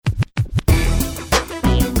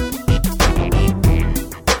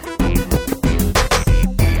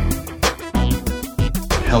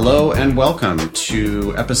Hello and welcome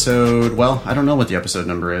to episode, well, I don't know what the episode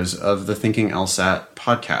number is, of the Thinking LSAT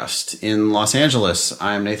podcast. In Los Angeles,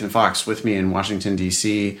 I'm Nathan Fox. With me in Washington,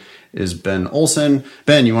 D.C. is Ben Olson.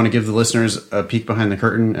 Ben, you want to give the listeners a peek behind the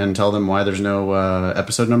curtain and tell them why there's no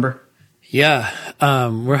episode number? Yeah,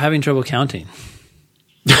 we're having trouble counting.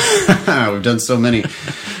 We've done so many.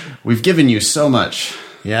 We've given you so much.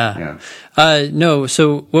 Yeah. No,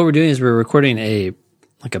 so what we're doing is we're recording a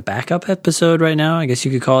backup episode right now, I guess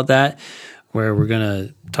you could call it that, where we're going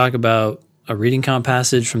to talk about a reading comp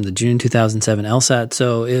passage from the June 2007 LSAT.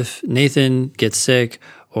 So if Nathan gets sick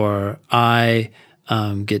or I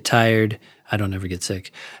get tired, I don't ever get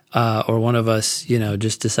sick, or one of us,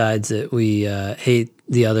 just decides that we hate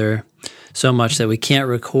the other so much that we can't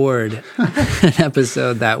record an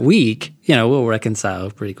episode that week, we'll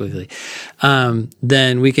reconcile pretty quickly.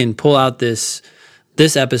 Then we can pull out this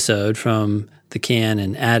episode from the can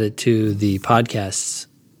and add it to the podcasts.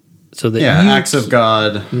 So that acts of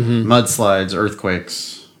God, mudslides,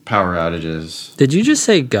 earthquakes, power outages. Did you just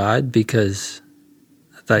say God? Because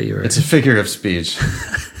I thought you were... It's a figure of speech.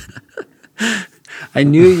 I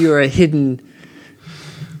knew you were a hidden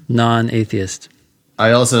non-atheist.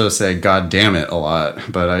 I also say God damn it a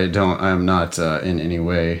lot, but I'm not in any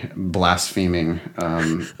way blaspheming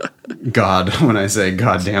God when I say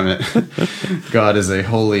God damn it. God is a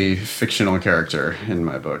wholly fictional character in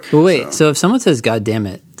my book. Well, wait, so if someone says God damn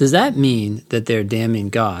it, does that mean that they're damning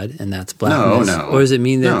God and that's blasphemous? No. Or does it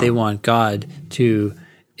mean that they want God to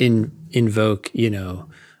invoke,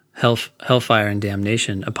 hellfire and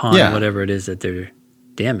damnation upon whatever it is that they're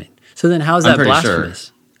damning? So then how is that blasphemous?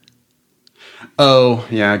 Sure. Oh,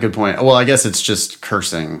 yeah, good point. Well, I guess it's just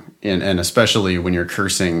cursing, and especially when you're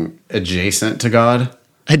cursing adjacent to God.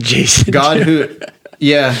 Adjacent God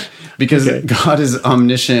because God is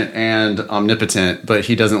omniscient and omnipotent, but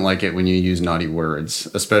he doesn't like it when you use naughty words,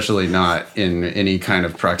 especially not in any kind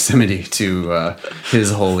of proximity to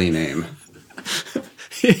his holy name.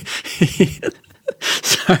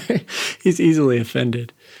 Sorry, he's easily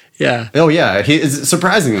offended. Yeah. Oh, yeah. He is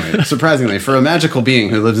surprisingly, for a magical being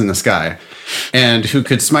who lives in the sky and who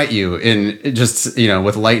could smite you in just,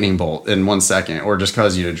 with lightning bolt in 1 second, or just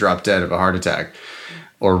cause you to drop dead of a heart attack,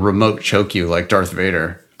 or remote choke you like Darth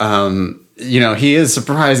Vader. He is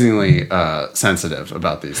surprisingly sensitive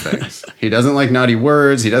about these things. He doesn't like naughty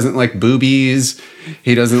words. He doesn't like boobies.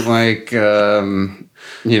 He doesn't like, there's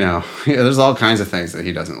all kinds of things that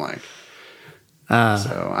he doesn't like.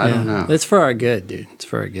 So I don't know. It's for our good, dude. It's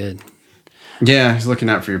for our good. Yeah, he's looking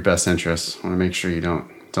out for your best interests. Want to make sure you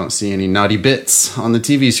don't see any naughty bits on the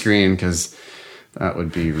TV screen, because that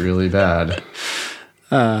would be really bad.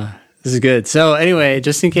 This is good. So anyway,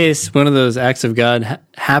 just in case one of those acts of God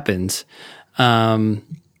happens,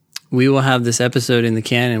 we will have this episode in the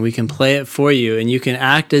can and we can play it for you, and you can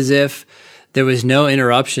act as if there was no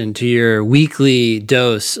interruption to your weekly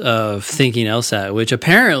dose of Thinking LSAT, which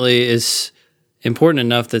apparently is important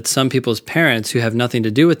enough that some people's parents who have nothing to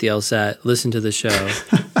do with the LSAT listen to the show.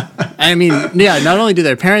 I mean, not only do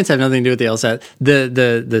their parents have nothing to do with the LSAT,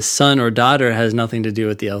 the son or daughter has nothing to do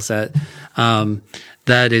with the LSAT.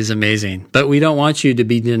 That is amazing. But we don't want you to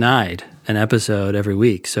be denied an episode every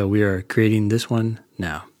week, so we are creating this one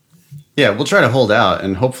now. Yeah, we'll try to hold out,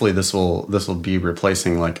 and hopefully this will be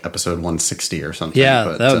replacing like episode 160 or something. Yeah,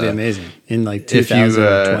 but that would be amazing. In like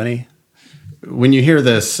 2020. When you hear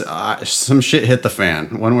this, some shit hit the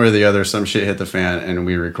fan. One way or the other, some shit hit the fan, and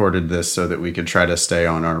we recorded this so that we could try to stay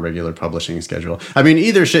on our regular publishing schedule. I mean,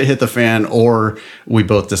 either shit hit the fan, or we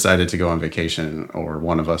both decided to go on vacation, or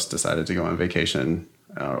one of us decided to go on vacation,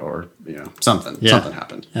 or something. Yeah. Something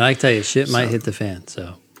happened. And I can tell you, shit might hit the fan,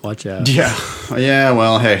 so watch out. Yeah.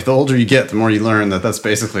 Well, hey, the older you get, the more you learn that that's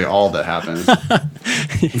basically all that happens.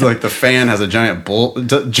 It's like the fan has a giant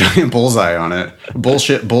bullseye on it.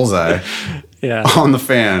 Bullshit bullseye. Yeah. On the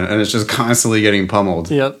fan, and it's just constantly getting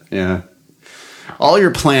pummeled. Yep. Yeah. All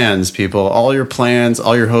your plans, people, all your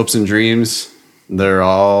hopes and dreams, they're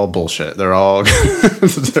all bullshit. They're all,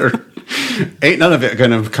 ain't none of it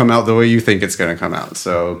going to come out the way you think it's going to come out.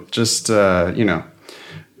 So just,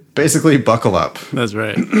 basically buckle up. That's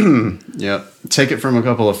right. Yep. Take it from a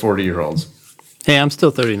couple of 40-year-olds. Hey, I'm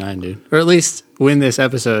still 39, dude. Or at least when this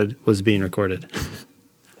episode was being recorded.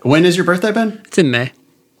 When is your birthday, Ben? It's in May.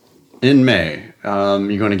 In May.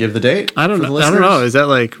 You going to give the date? I don't know. Is that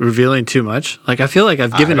like revealing too much? Like, I feel like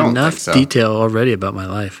I've given enough detail already about my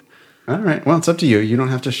life. All right. Well, it's up to you. You don't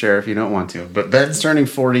have to share if you don't want to. But Ben's turning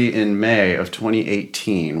 40 in May of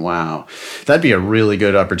 2018. Wow. That'd be a really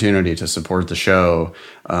good opportunity to support the show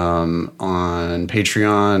on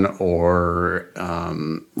Patreon or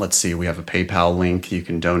let's see, we have a PayPal link. You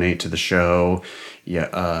can donate to the show.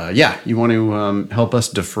 Yeah. You want to help us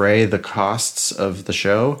defray the costs of the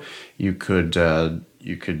show? You could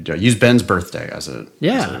use Ben's birthday as an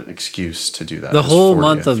excuse to do that. The whole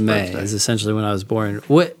month of May is essentially when I was born.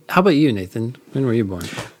 How about you, Nathan? When were you born?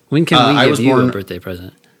 When can we give you a birthday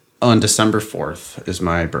present? On December 4th is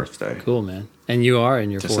my birthday. Cool, man. And you are in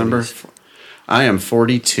your 40s. I am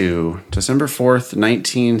 42. December 4th,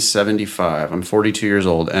 1975. I'm 42 years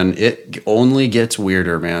old, and it only gets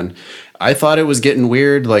weirder, man. I thought it was getting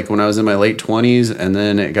weird like when I was in my late 20s, and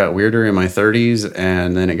then it got weirder in my 30s,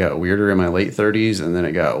 and then it got weirder in my late 30s, and then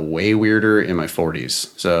it got way weirder in my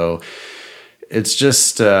 40s. So it's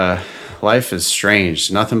just life is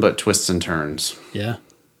strange. Nothing but twists and turns. Yeah.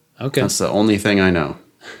 Okay. That's the only thing I know.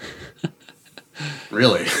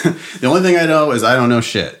 Really. The only thing I know is I don't know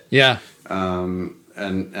shit. Yeah.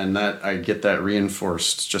 And that I get that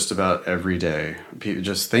reinforced just about every day.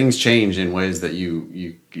 Just things change in ways that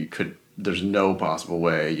you could. There's no possible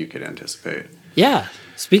way you could anticipate. Yeah.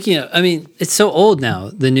 Speaking of, I mean, it's so old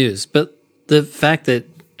now, the news, but the fact that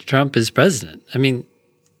Trump is president, I mean,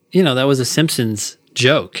 that was a Simpsons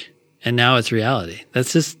joke and now it's reality.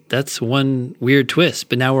 That's one weird twist,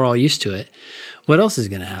 but now we're all used to it. What else is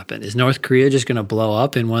going to happen? Is North Korea just going to blow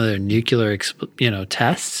up in one of their nuclear,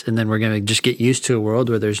 tests, and then we're going to just get used to a world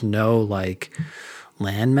where there's no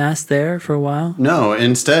landmass there for a while? No,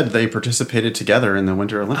 instead they participated together in the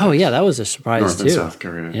Winter Olympics. Oh yeah, that was a surprise North too. and South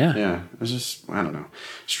Korea. Yeah. It was just, I don't know,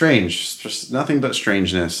 strange. Just nothing but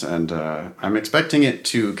strangeness, and I'm expecting it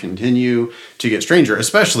to continue to get stranger,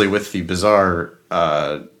 especially with the bizarre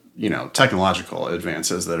technological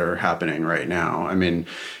advances that are happening right now. I mean,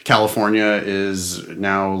 California is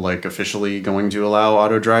now officially going to allow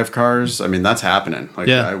auto drive cars. I mean, that's happening.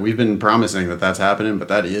 We've been promising that that's happening, but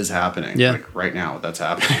that is happening. Yeah. Right now, that's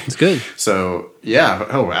happening. It's good. So yeah.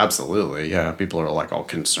 Oh, absolutely. Yeah. People are all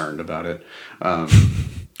concerned about it.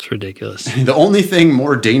 It's ridiculous. The only thing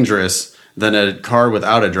more dangerous than a car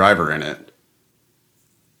without a driver in it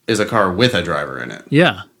is a car with a driver in it.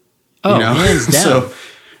 Yeah. Oh, hands down. So,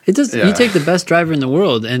 it does. Yeah. You take the best driver in the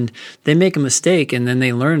world, and they make a mistake, and then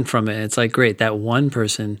they learn from it. It's great. That one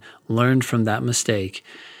person learned from that mistake.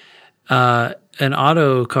 An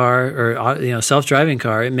auto car or self-driving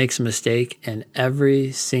car, it makes a mistake, and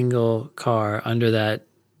every single car under the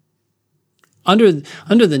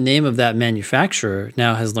name of that manufacturer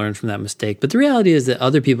now has learned from that mistake. But the reality is that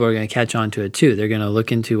other people are going to catch on to it too. They're going to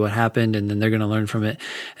look into what happened, and then they're going to learn from it.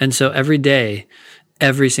 And so every day,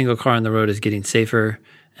 every single car on the road is getting safer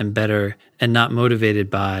and better, and not motivated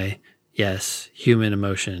by, human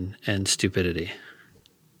emotion and stupidity.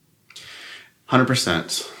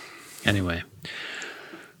 100%. Anyway.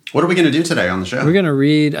 What are we going to do today on the show? We're going to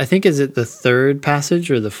read, I think, is it the third passage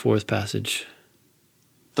or the fourth passage?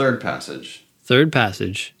 Third passage. Third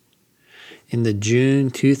passage in the June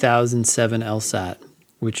 2007 LSAT,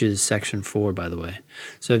 which is section 4, by the way.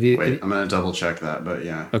 So I'm going to double check that, but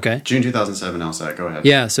yeah. Okay. June 2007 LSAT, go ahead.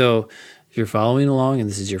 Yeah, so if you're following along and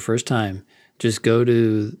this is your first time, just go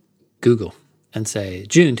to Google and say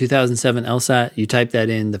June 2007 LSAT. You type that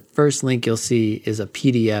in. The first link you'll see is a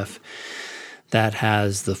PDF that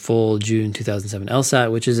has the full June 2007 LSAT,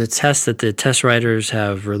 which is a test that the test writers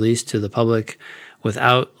have released to the public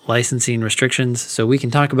without licensing restrictions. So we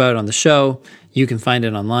can talk about it on the show. You can find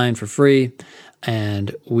it online for free.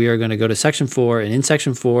 And we are going to go to section 4. And in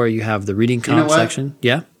section 4, you have the reading comp section.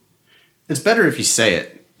 Yeah? It's better if you say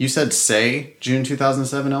it. You said say June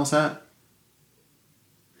 2007 LSAT?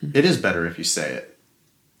 It is better if you say it.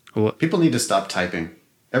 What? People need to stop typing.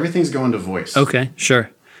 Everything's going to voice. Okay, sure.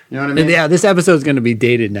 You know what I mean? Yeah, this episode's going to be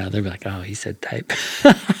dated now. They'll be like, oh, he said type.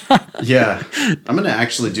 Yeah. I'm going to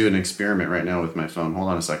actually do an experiment right now with my phone. Hold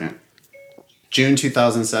on a second. June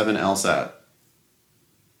 2007 LSAT.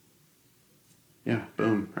 Yeah,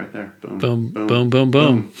 boom, right there. Boom, boom, boom, boom, boom.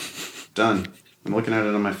 Boom. Done. I'm looking at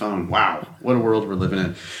it on my phone. Wow, what a world we're living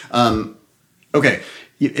in. Okay,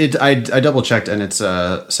 I double checked, and it's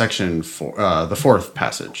section 4, the fourth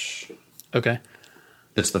passage. Okay,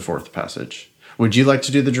 it's the fourth passage. Would you like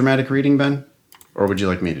to do the dramatic reading, Ben, or would you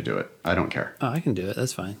like me to do it? I don't care. Oh, I can do it.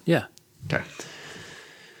 That's fine. Yeah. Okay.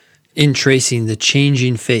 In tracing the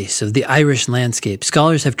changing face of the Irish landscape,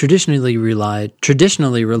 scholars have traditionally relied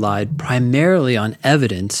primarily on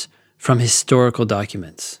evidence from historical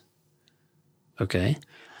documents. Okay.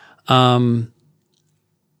 I'm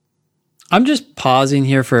just pausing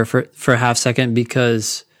here for a half second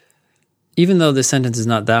because even though this sentence is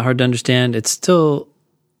not that hard to understand,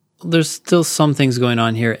 there's still some things going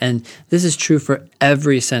on here. And this is true for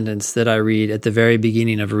every sentence that I read at the very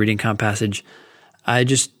beginning of a reading comp passage. I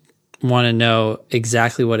just want to know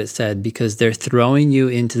exactly what it said, because they're throwing you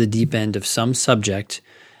into the deep end of some subject.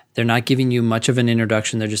 They're not giving you much of an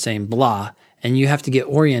introduction. They're just saying blah, and you have to get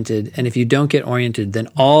oriented. And if you don't get oriented, then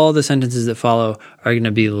all the sentences that follow are going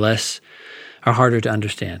to be harder to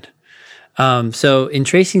understand. So in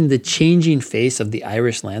tracing the changing face of the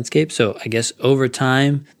Irish landscape, so I guess over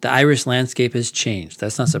time, the Irish landscape has changed.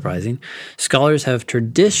 That's not surprising. Scholars have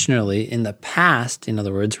traditionally, in the past, in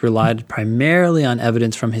other words, relied primarily on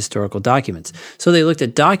evidence from historical documents. So they looked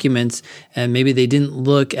at documents and maybe they didn't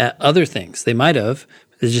look at other things. They might have.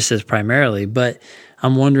 It just says primarily, but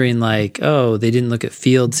I'm wondering they didn't look at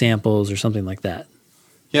field samples or something like that.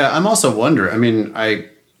 Yeah, I'm also wondering, I mean, I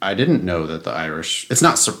didn't know that it's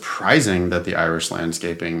not surprising that the Irish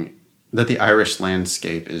landscape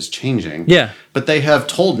is changing. Yeah. But they have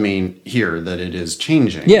told me here that it is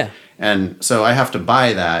changing. Yeah. And so I have to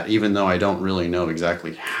buy that, even though I don't really know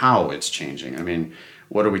exactly how it's changing. I mean,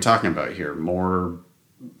 what are we talking about here? More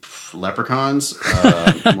leprechauns?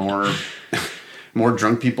 More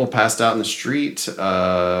drunk people passed out in the street? What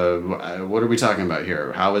are we talking about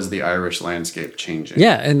here? How is the Irish landscape changing?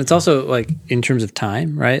 Yeah, and it's also in terms of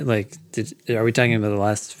time, right? Are we talking about the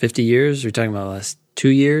last 50 years? Are we talking about the last 2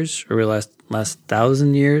 years? Or last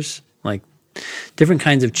 1,000 years? Different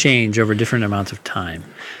kinds of change over different amounts of time.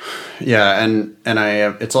 Yeah, and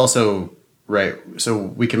it's also, right, so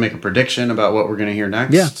we can make a prediction about what we're going to hear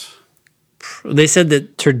next? Yeah. They said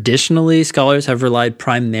that traditionally scholars have relied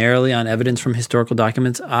primarily on evidence from historical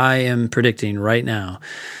documents. I am predicting right now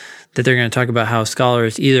that they're going to talk about how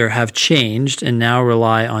scholars either have changed and now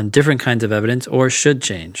rely on different kinds of evidence or should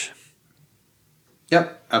change.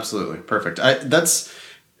 Yep, absolutely. Perfect.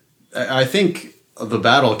 I think the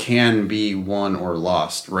battle can be won or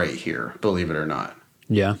lost right here, believe it or not.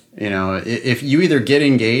 Yeah. If you either get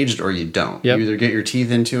engaged or you don't. Yep. You either get your teeth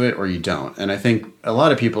into it or you don't. And I think a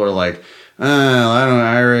lot of people are like, I don't know,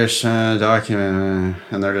 Irish document,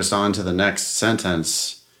 and they're just on to the next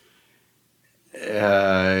sentence.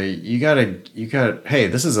 You gotta, hey,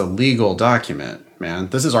 this is a legal document, man.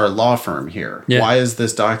 This is our law firm here. Yeah. Why is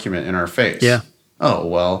this document in our face? Yeah. Oh,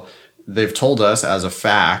 well, they've told us as a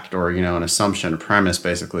fact or, an assumption, a premise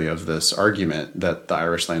basically of this argument that the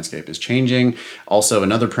Irish landscape is changing. Also,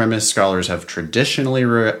 another premise, scholars have traditionally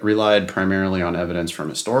relied primarily on evidence from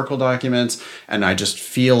historical documents. And I just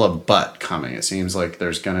feel a but coming. It seems like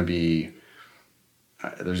there's going to be,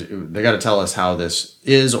 they got to tell us how this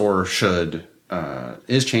is or should,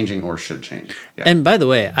 is changing or should change. Yeah. And by the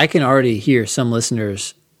way, I can already hear some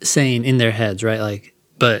listeners saying in their heads, right?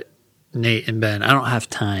 But Nate and Ben, I don't have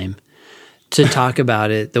time to talk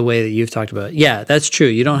about it the way that you've talked about it. Yeah, that's true.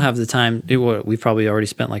 You don't have the time. We've probably already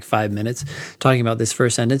spent 5 minutes talking about this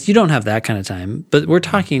first sentence. You don't have that kind of time, but we're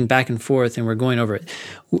talking back and forth and we're going over it.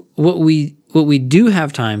 What we do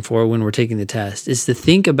have time for when we're taking the test is to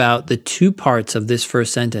think about the two parts of this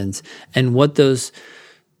first sentence and what those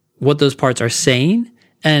parts are saying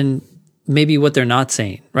and maybe what they're not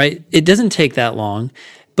saying, right? It doesn't take that long,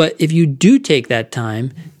 but if you do take that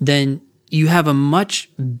time, then you have a much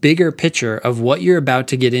bigger picture of what you're about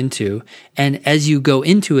to get into. And as you go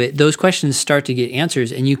into it, those questions start to get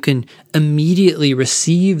answers and you can immediately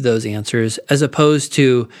receive those answers as opposed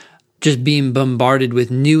to just being bombarded with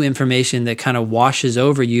new information that kind of washes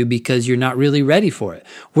over you because you're not really ready for it.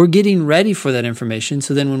 We're getting ready for that information.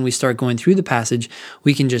 So then when we start going through the passage,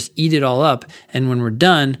 we can just eat it all up. And when we're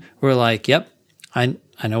done, we're like, yep, I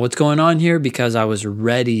know what's going on here because I was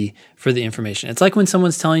ready for the information. It's like when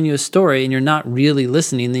someone's telling you a story and you're not really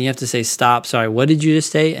listening, then you have to say, stop, sorry, what did you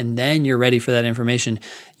just say? And then you're ready for that information.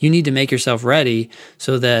 You need to make yourself ready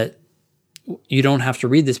so that you don't have to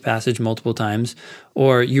read this passage multiple times,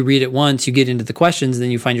 or you read it once, you get into the questions,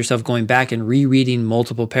 then you find yourself going back and rereading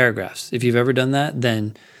multiple paragraphs. If you've ever done that,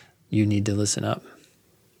 then you need to listen up.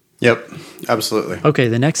 Yep, absolutely. Okay,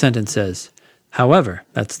 the next sentence says, however,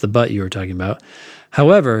 that's the but you were talking about.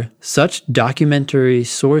 However, such documentary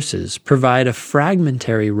sources provide a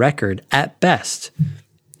fragmentary record at best.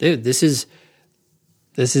 Dude, this is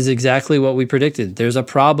exactly what we predicted. There's a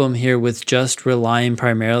problem here with just relying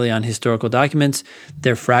primarily on historical documents.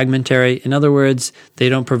 They're fragmentary. In other words, they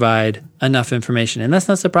don't provide enough information. And that's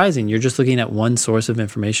not surprising. You're just looking at one source of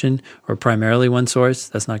information or primarily one source.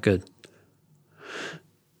 That's not good.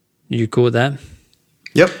 You cool with that?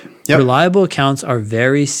 Yep. Reliable accounts are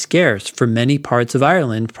very scarce for many parts of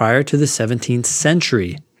Ireland prior to the 17th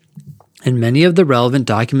century. And many of the relevant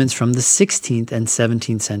documents from the 16th and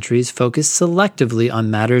 17th centuries focus selectively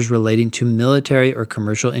on matters relating to military or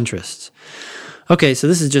commercial interests. Okay, so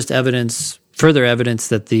this is just evidence, further evidence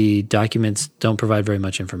that the documents don't provide very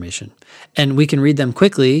much information. And we can read them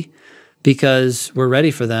quickly because we're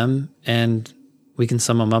ready for them and we can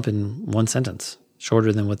sum them up in one sentence,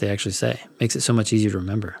 shorter than what they actually say. Makes it so much easier to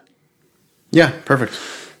remember. Yeah, perfect.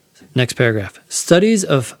 Next paragraph. Studies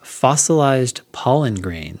of fossilized pollen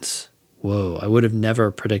grains. Whoa, I would have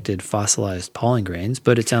never predicted fossilized pollen grains,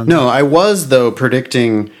 but it sounds... No, I was, though,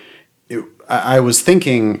 predicting... I was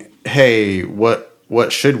thinking, hey,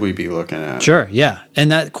 what should we be looking at? Sure, yeah.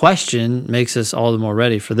 And that question makes us all the more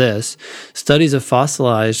ready for this. Studies of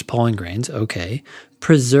fossilized pollen grains, okay,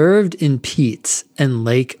 preserved in peats and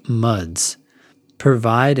lake muds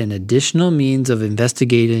provide an additional means of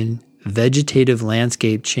investigating vegetative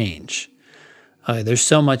landscape change. There's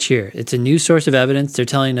so much here. It's a new source of evidence. They're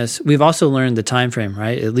telling us, we've also learned the time frame,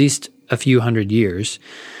 right? At least a few hundred years.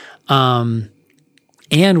 And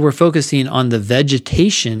we're focusing on the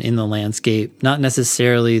vegetation in the landscape, not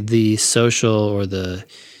necessarily the social or the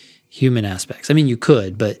human aspects. I mean, you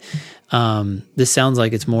could, but this sounds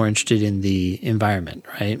like it's more interested in the environment,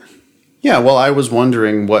 right? Yeah, well, I was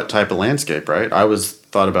wondering what type of landscape, right? I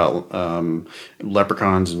thought about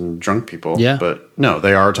leprechauns and drunk people. Yeah. But no,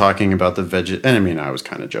 they are talking about the and I mean, I was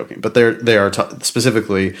kind of joking, but they are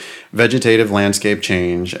specifically vegetative landscape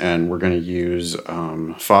change, and we're going to use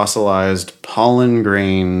fossilized pollen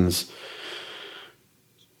grains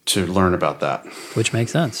to learn about that. Which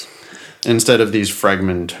makes sense. Instead of these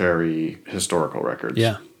fragmentary historical records.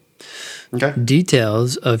 Yeah. Okay.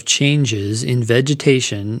 Details of changes in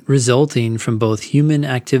vegetation resulting from both human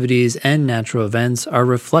activities and natural events are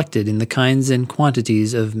reflected in the kinds and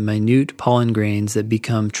quantities of minute pollen grains that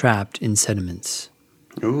become trapped in sediments.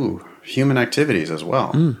 Ooh, human activities as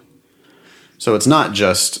well. So it's not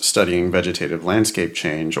just studying vegetative landscape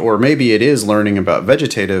change, or maybe it is learning about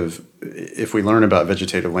vegetative. If we learn about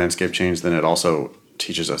vegetative landscape change, then it also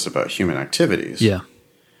teaches us about human activities. Yeah.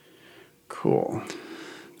 Cool.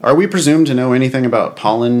 Are we presumed to know anything about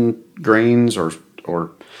pollen grains or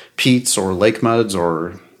peats or lake muds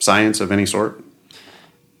or science of any sort?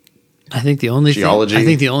 I think the only Geology? thing, I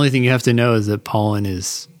think the only thing you have to know is that pollen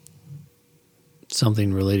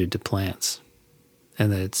something related to plants,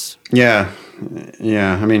 and that it's Yeah.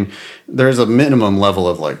 I mean, there's a minimum level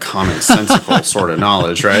of like commonsensical sort of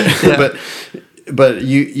knowledge, right? Yeah. But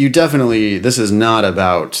you definitely, this is not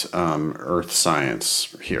about earth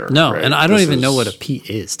science here. No, right? and I don't even know what a peat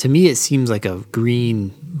is. To me, it seems like a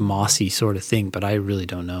green, mossy sort of thing, but I really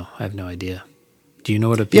don't know. I have no idea. Do you know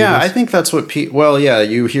what a peat is? Yeah, I think that's what peat. Well, yeah,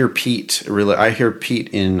 you hear peat. Really, I hear peat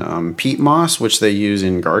in peat moss, which they use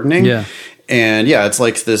in gardening. Yeah. And yeah, it's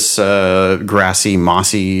like this grassy,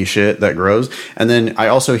 mossy shit that grows. And then I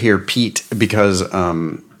also hear peat because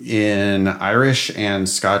in Irish and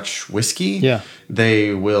Scotch whiskey,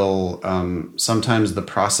 they will sometimes the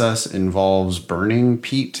process involves burning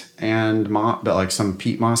peat and but like some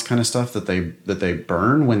peat moss kind of stuff that they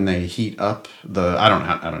burn when they heat up the I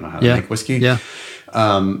don't know how to make whiskey. Yeah.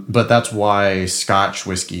 But that's why Scotch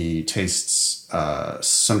whiskey tastes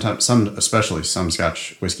sometimes especially some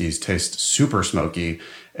Scotch whiskeys taste super smoky,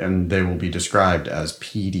 and they will be described as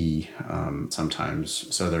peaty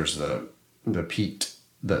sometimes. So there's the peat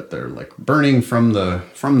that they're like burning from the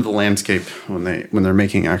landscape when they're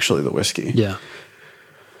making actually the whiskey. Yeah.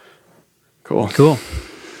 Cool.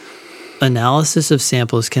 Analysis of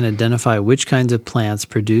samples can identify which kinds of plants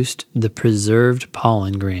produced the preserved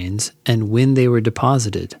pollen grains and when they were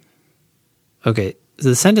deposited. Okay, so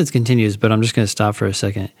the sentence continues, but I'm just going to stop for a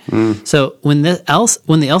second. So when the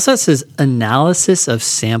LSAT says analysis of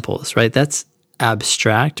samples, right, that's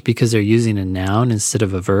abstract because they're using a noun instead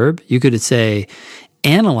of a verb. You could say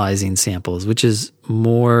analyzing samples, which is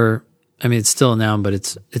more, I mean, it's still a noun, but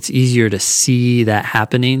it's easier to see that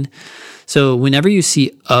happening. So whenever you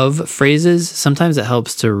see of phrases, sometimes it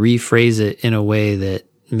helps to rephrase it in a way that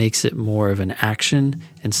makes it more of an action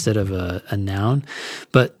instead of a noun.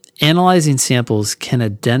 But analyzing samples can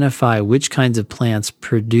identify which kinds of plants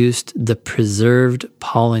produced the preserved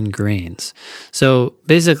pollen grains. So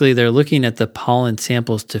basically, they're looking at the pollen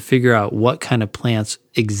samples to figure out what kind of plants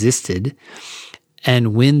existed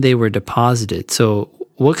and when they were deposited. So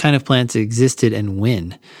what kind of plants existed and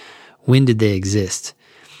when? When did they exist?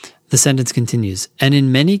 The sentence continues, and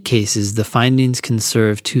in many cases, the findings can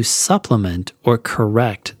serve to supplement or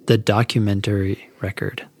correct the documentary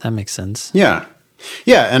record. That makes sense. Yeah.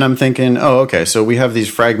 Yeah, and I'm thinking, oh, okay, so we have these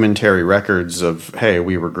fragmentary records of, hey,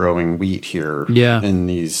 we were growing wheat here in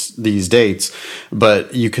these dates,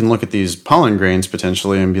 but you can look at these pollen grains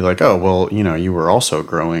potentially and be like, oh, well, you were also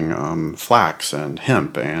growing flax and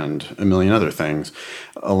hemp and a million other things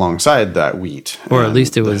alongside that wheat. Or at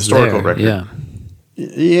least it was historical record. Yeah.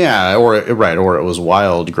 Yeah, or it was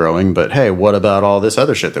wild growing, but hey, what about all this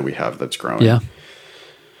other shit that we have that's growing? Yeah.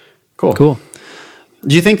 Cool.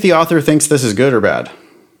 Do you think the author thinks this is good or bad?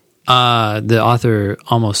 The author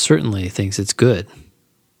almost certainly thinks it's good.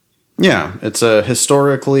 Yeah, it's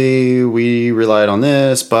historically we relied on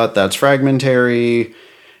this, but that's fragmentary.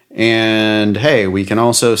 And hey, we can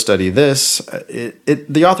also study this.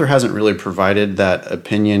 The author hasn't really provided that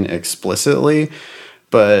opinion explicitly,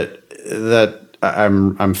 but that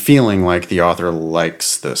I'm feeling like the author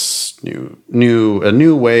likes this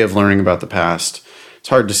new way of learning about the past. It's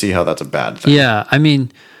hard to see how that's a bad thing. Yeah, I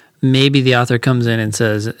mean, maybe the author comes in and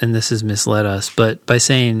says, and this has misled us, but by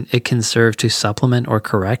saying it can serve to supplement or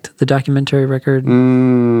correct the documentary record.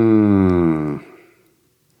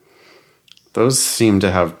 Those seem to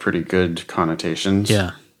have pretty good connotations.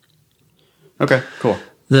 Yeah. Okay, cool.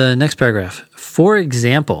 The next paragraph. For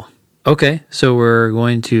example, okay, so we're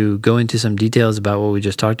going to go into some details about what we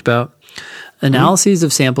just talked about. Analyses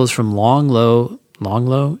of samples from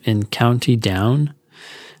Longlow in County Down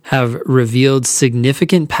have revealed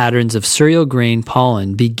significant patterns of cereal grain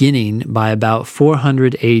pollen beginning by about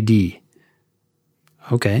 400 AD.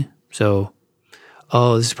 Okay, so,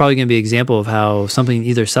 this is probably going to be an example of how something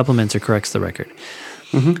either supplements or corrects the record.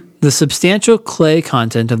 The substantial clay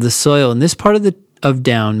content of the soil in this part of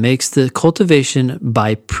Down makes the cultivation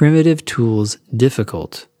by primitive tools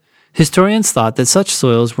difficult. Historians thought that such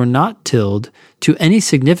soils were not tilled to any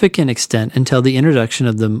significant extent until the introduction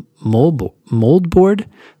of the moldboard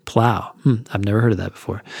plough. I've never heard of that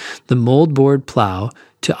before. The moldboard plough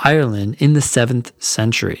to Ireland in the 7th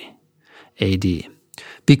century AD.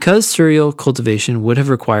 Because cereal cultivation would have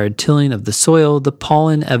required tilling of the soil, the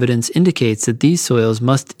pollen evidence indicates that these soils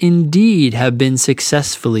must indeed have been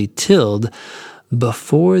successfully tilled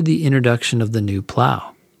before the introduction of the new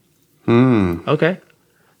plough. Okay.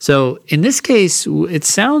 So in this case, it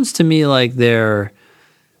sounds to me like they're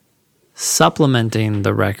supplementing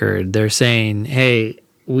the record. They're saying, hey,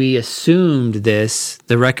 we assumed this.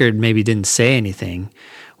 The record maybe didn't say anything.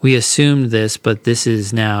 We assumed this, but this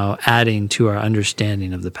is now adding to our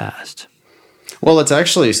understanding of the past. Well, it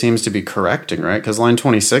actually seems to be correcting, right? Because line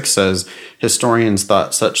 26 says historians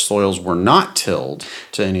thought such soils were not tilled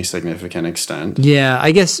to any significant extent. Yeah,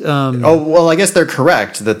 I guess. I guess they're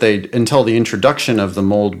correct that they until the introduction of the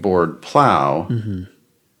moldboard plow.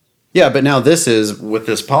 Yeah, but now this is with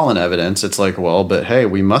this pollen evidence. It's like, well, but hey,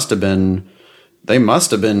 they must have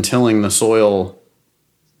been tilling the soil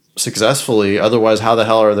successfully. Otherwise, how the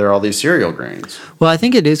hell are there all these cereal grains? Well, I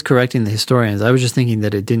think it is correcting the historians. I was just thinking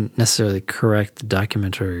that it didn't necessarily correct the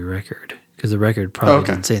documentary record because the record probably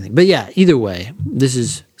didn't say anything. But yeah, either way, this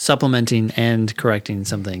is supplementing and correcting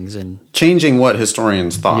some things and changing what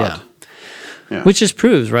historians thought. Yeah. Which just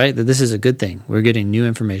proves, right, that this is a good thing. We're getting new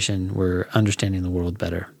information. We're understanding the world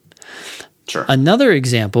better. Sure. Another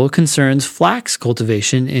example concerns flax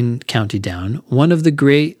cultivation in County Down, one of the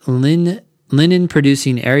great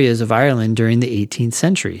linen-producing areas of Ireland during the 18th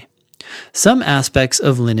century. Some aspects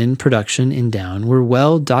of linen production in Down were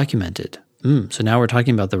well documented. So now we're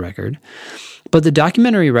talking about the record. But the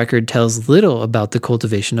documentary record tells little about the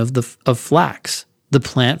cultivation of flax, the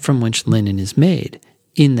plant from which linen is made,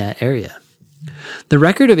 in that area. The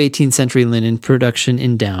record of 18th century linen production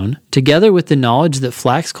in Down, together with the knowledge that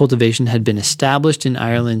flax cultivation had been established in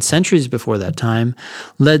Ireland centuries before that time,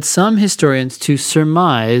 led some historians to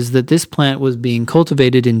surmise that this plant was being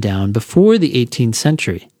cultivated in Down before the 18th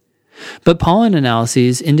century. But pollen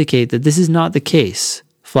analyses indicate that this is not the case.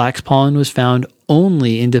 Flax pollen was found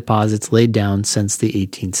only in deposits laid down since the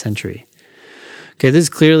 18th century. Okay, this is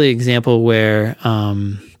clearly an example where...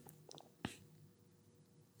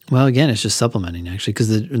 Well, again, it's just supplementing, actually, because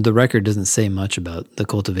the record doesn't say much about the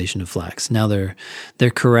cultivation of flax. Now they're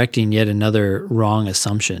correcting yet another wrong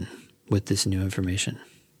assumption with this new information.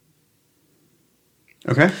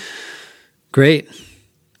 Okay. Great.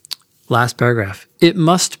 Last paragraph. It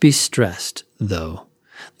must be stressed, though,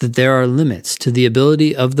 that there are limits to the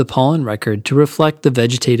ability of the pollen record to reflect the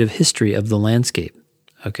vegetative history of the landscape.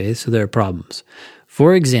 Okay, so there are problems.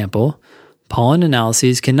 For example, pollen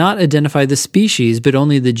analyses cannot identify the species, but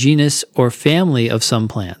only the genus or family of some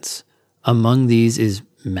plants. Among these is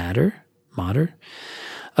madder,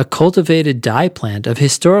 a cultivated dye plant of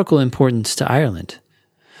historical importance to Ireland.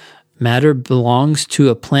 Madder belongs to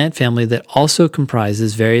a plant family that also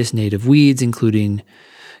comprises various native weeds, including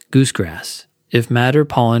goosegrass. If madder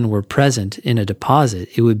pollen were present in a deposit,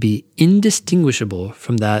 it would be indistinguishable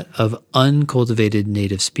from that of uncultivated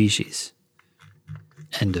native species.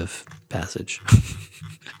 End of passage.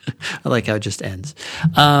 I like how it just ends.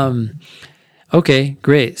 Okay,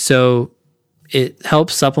 great. So it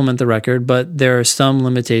helps supplement the record, but there are some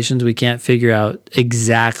limitations. We can't figure out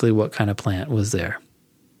exactly what kind of plant was there.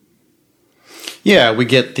 Yeah, we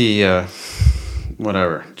get the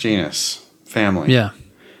genus, family. Yeah.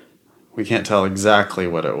 We can't tell exactly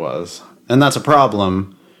what it was. And that's a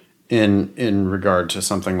problem in regard to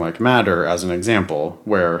something like madder as an example,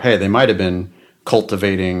 where, hey, they might have been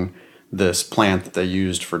cultivating this plant that they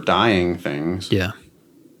used for dyeing things. Yeah.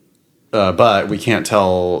 But we can't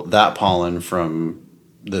tell that pollen from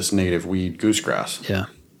this native weed goosegrass. Yeah.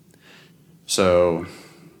 So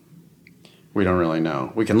we don't really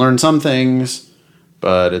know. We can learn some things,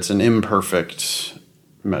 but it's an imperfect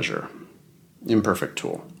measure, imperfect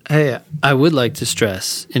tool. Hey, I would like to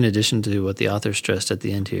stress, in addition to what the author stressed at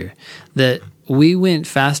the end here, that we went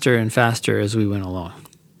faster and faster as we went along.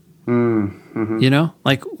 Mm-hmm. You know,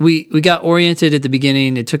 like we got oriented at the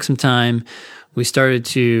beginning. It took some time. We started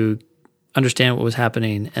to understand what was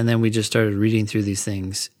happening, and then we just started reading through these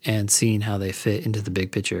things and seeing how they fit into the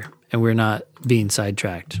big picture. And we're not being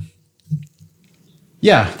sidetracked.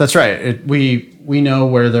 Yeah, that's right. We know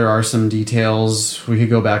where there are some details. We could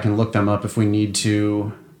go back and look them up if we need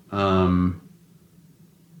to.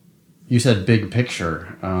 You said big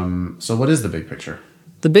picture. So what is the big picture?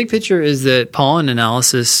 The big picture is that pollen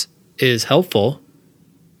analysis is helpful,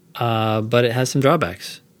 but it has some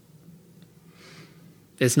drawbacks.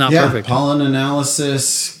 It's not perfect. Pollen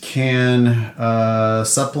analysis can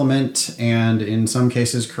supplement and in some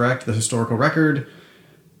cases correct the historical record,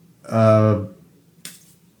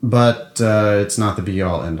 but it's not the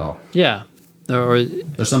be-all, end-all. Yeah. Or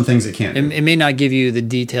there's some things it can't do. It may not give you the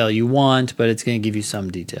detail you want, but it's going to give you some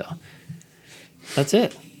detail. That's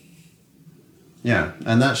it. Yeah,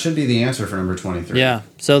 and that should be the answer for number 23. Yeah.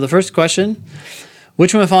 So the first question,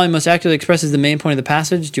 which one of the following most accurately expresses the main point of the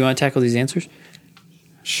passage? Do you want to tackle these answers?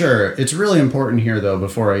 Sure. It's really important here, though,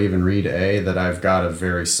 before I even read A, that I've got a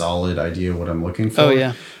very solid idea of what I'm looking for. Oh,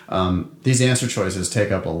 yeah. These answer choices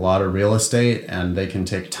take up a lot of real estate, and they can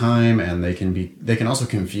take time, and they can also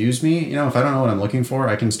confuse me. You know, if I don't know what I'm looking for,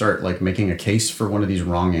 I can start like making a case for one of these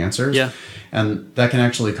wrong answers. Yeah. And that can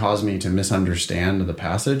actually cause me to misunderstand the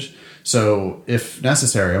passage. So if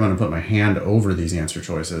necessary, I'm going to put my hand over these answer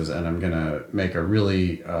choices, and I'm going to make a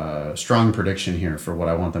really strong prediction here for what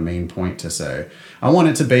I want the main point to say. I want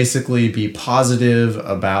it to basically be positive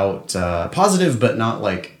about, positive but not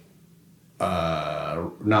like,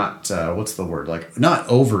 what's the word? Like not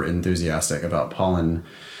over enthusiastic about pollen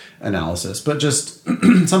analysis, but just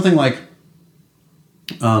something like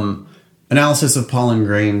analysis of pollen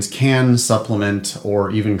grains can supplement or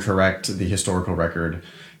even correct the historical record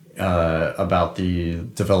about the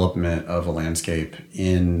development of a landscape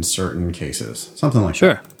in certain cases. Something like that.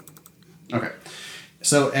 Sure. Okay.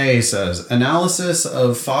 So A says, analysis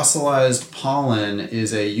of fossilized pollen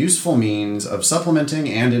is a useful means of supplementing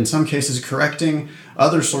and in some cases correcting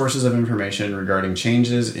other sources of information regarding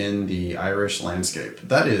changes in the Irish landscape.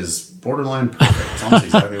 That is borderline perfect. It's almost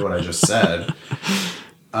exactly what I just said.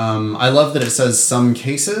 I love that it says some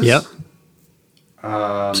cases. Yep.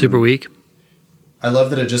 Super weak. I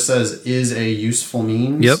love that it just says is a useful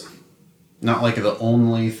means. Yep. Not like the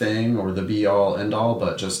only thing or the be all end all,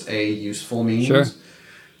 but just a useful means. Sure.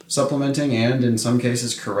 Supplementing and in some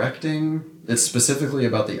cases correcting. It's specifically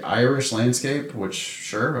about the Irish landscape, which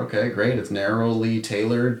sure, okay, great. It's narrowly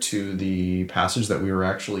tailored to the passage that we were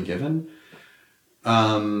actually given.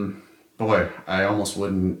 Boy, I almost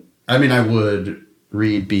wouldn't. I mean, I would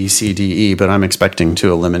read B, C, D, E, but I'm expecting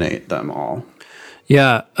to eliminate them all.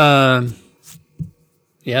 Yeah.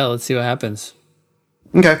 Yeah, let's see what happens.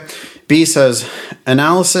 Okay. B says,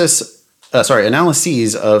 analyses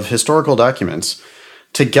of historical documents,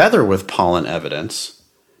 together with pollen evidence,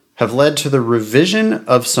 have led to the revision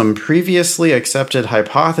of some previously accepted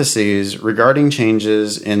hypotheses regarding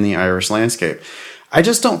changes in the Irish landscape. I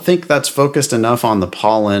just don't think that's focused enough on the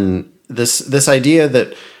pollen. This idea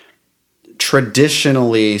that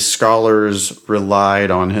traditionally scholars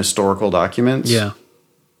relied on historical documents. Yeah.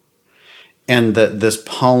 And that this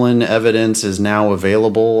pollen evidence is now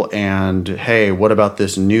available. And hey, what about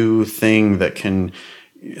this new thing that can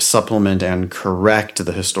supplement and correct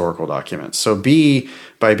the historical documents? So B,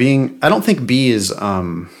 by being, I don't think B is,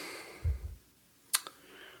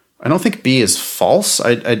 I don't think B is false.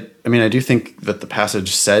 I mean, I do think that the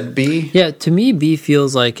passage said B. Yeah, to me, B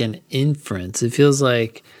feels like an inference. It feels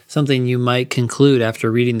like something you might conclude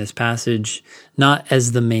after reading this passage, not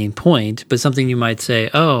as the main point, but something you might say,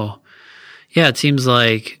 oh, yeah, it seems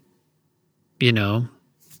like,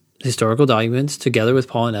 historical documents together with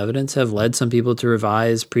Pauline evidence have led some people to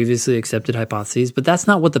revise previously accepted hypotheses, but that's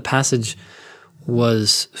not what the passage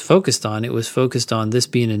was focused on. It was focused on this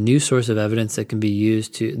being a new source of evidence that can be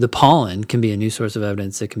used the pollen can be a new source of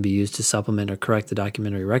evidence that can be used to supplement or correct the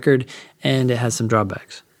documentary record, and it has some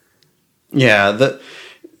drawbacks. Yeah,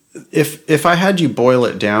 if I had you boil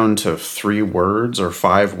it down to 3 words or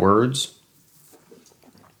 5 words,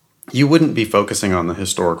 you wouldn't be focusing on the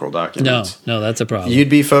historical documents. No, that's a problem. You'd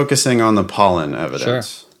be focusing on the pollen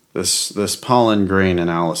evidence. Sure. This pollen grain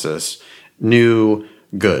analysis, new,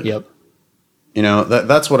 good. Yep.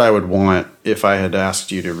 That's what I would want if I had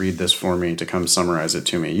asked you to read this for me, to come summarize it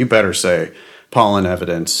to me. You better say pollen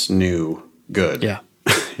evidence, new, good. Yeah.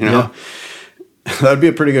 That would be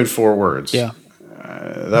a pretty good 4 words. Yeah.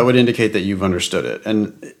 That would indicate that you've understood it.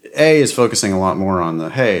 And A is focusing a lot more on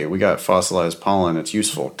hey, we got fossilized pollen, it's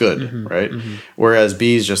useful, good, right? Mm-hmm. Whereas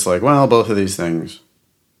B is just like, well, both of these things.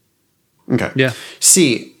 Okay. Yeah.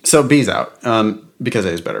 C, so B's out because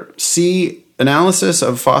A is better. C, analysis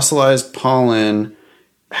of fossilized pollen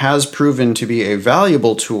has proven to be a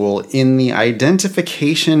valuable tool in the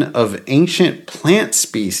identification of ancient plant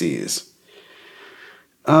species.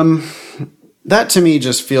 That to me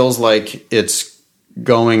just feels like it's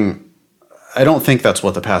going... I don't think that's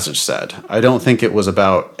what the passage said. I don't think it was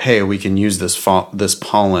about, hey, we can use this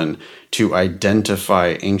pollen to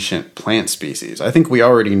identify ancient plant species. I think we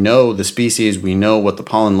already know the species. We know what the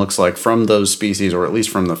pollen looks like from those species, or at least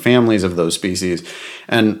from the families of those species.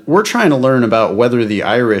 And we're trying to learn about whether the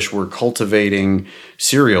Irish were cultivating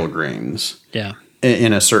cereal grains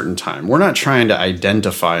in a certain time. We're not trying to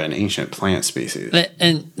identify an ancient plant species.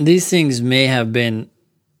 And these things may have been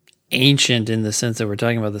ancient in the sense that we're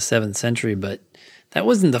talking about the 7th century, but that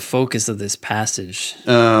wasn't the focus of this passage.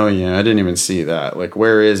 Oh yeah, I didn't even see that. Like,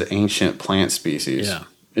 where is ancient plant species? Yeah.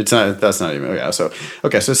 It's not, that's not even, yeah. So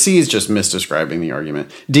C is just misdescribing the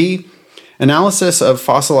argument. D, analysis of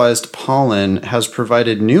fossilized pollen has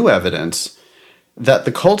provided new evidence that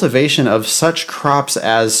the cultivation of such crops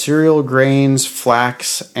as cereal grains,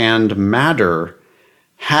 flax, and madder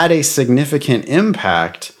had a significant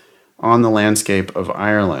impact on the landscape of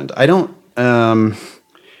Ireland. I don't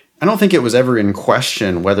think it was ever in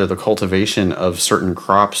question whether the cultivation of certain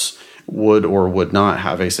crops would or would not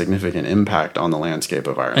have a significant impact on the landscape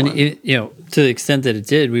of Ireland. And to the extent that it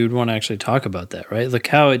did, we would want to actually talk about that, right? Look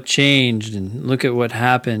how it changed, and look at what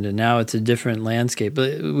happened, and now it's a different landscape.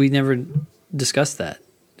 But we never discussed that.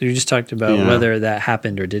 We just talked about whether that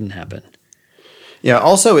happened or didn't happen. Yeah.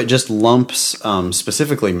 Also, it just lumps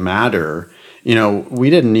specifically madder.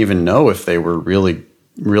 We didn't even know if they were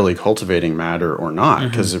really cultivating madder or not,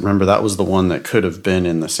 because remember, that was the one that could have been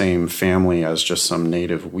in the same family as just some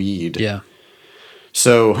native weed. Yeah.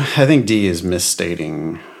 So I think D is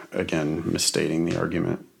misstating the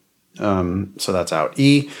argument. So that's out.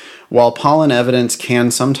 E, while pollen evidence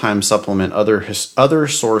can sometimes supplement other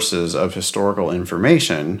sources of historical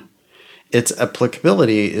information, its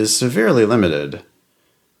applicability is severely limited.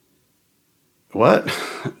 What?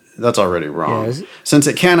 That's already wrong. Yeah, since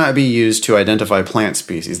it cannot be used to identify plant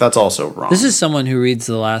species, that's also wrong. This is someone who reads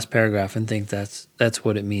the last paragraph and thinks that's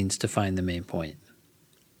what it means to find the main point.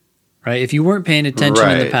 Right? If you weren't paying attention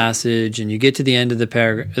in the passage and you get to the end of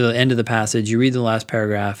the end of the passage, you read the last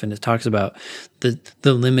paragraph and it talks about the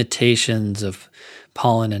limitations of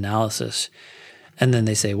pollen analysis. And then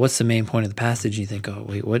they say, what's the main point of the passage? And you think, oh,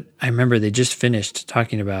 wait, what? I remember they just finished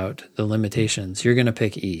talking about the limitations. You're going to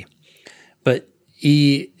pick E. But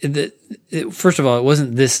first of all, it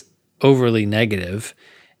wasn't this overly negative.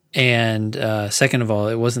 And second of all,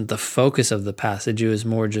 it wasn't the focus of the passage. It was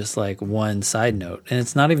more just like one side note. And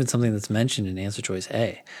it's not even something that's mentioned in answer choice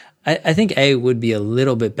A. I think A would be a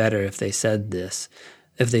little bit better if they said this,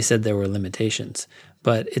 if they said there were limitations.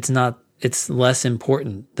 But it's not. It's less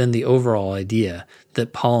important than the overall idea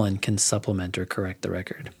that pollen can supplement or correct the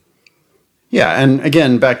record. Yeah, and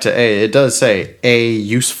again, back to A, it does say a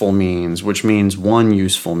useful means, which means one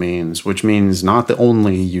useful means, which means not the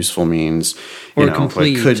only useful means. Or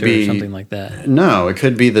complete, it could be something like that. No, it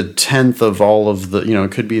could be the 10th of all of the,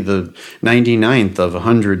 it could be the 99th of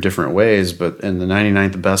 100 different ways, and the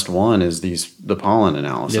 99th best one is the pollen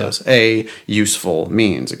analysis. Yeah. A useful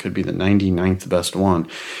means. It could be the 99th best one.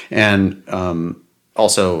 And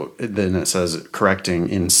also, then it says correcting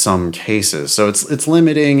in some cases. So it's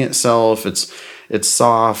limiting itself. It's It's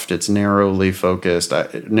soft. It's narrowly focused,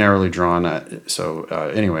 narrowly drawn.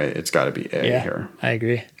 Anyway, it's got to be A here. I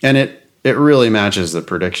agree. And it really matches the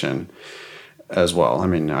prediction as well. I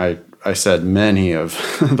mean, I said many of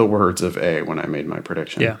the words of A when I made my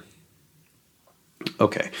prediction. Yeah.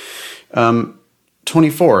 Okay.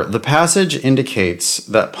 24. The passage indicates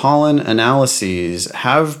that pollen analyses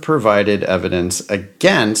have provided evidence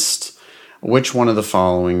against which one of the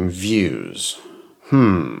following views?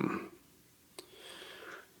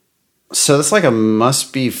 So that's like a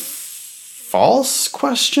must be false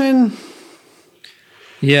question?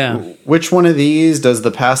 Yeah. Which one of these does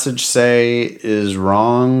the passage say is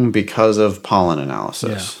wrong because of pollen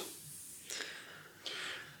analysis?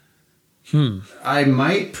 I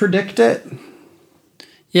might predict it.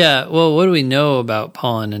 Yeah, well, what do we know about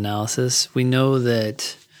pollen analysis? We know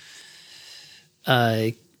that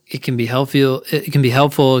it can be helpful. It can be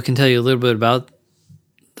helpful. It can tell you a little bit about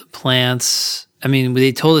the plants. I mean,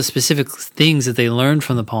 they told us specific things that they learned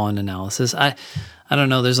from the pollen analysis. I don't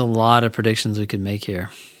know. There's a lot of predictions we could make here.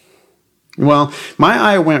 Well, my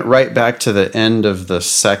eye went right back to the end of the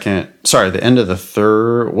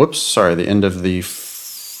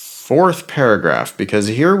fourth paragraph, because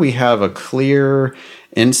here we have a clear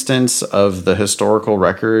instance of the historical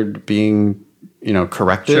record being,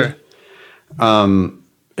 corrected. Sure.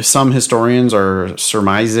 Some historians are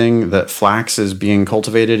surmising that flax is being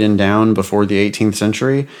cultivated in Down before the 18th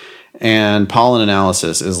century, and pollen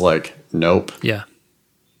analysis is like, nope. Yeah.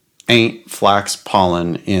 Ain't flax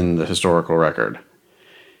pollen in the historical record.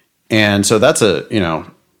 And so that's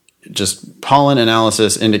just pollen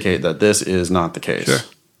analysis indicate that this is not the case. Sure.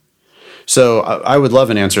 So I would love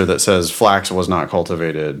an answer that says flax was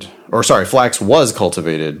cultivated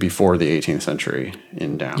before the 18th century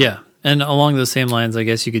in Down. Yeah. And along those same lines, I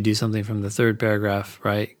guess you could do something from the third paragraph,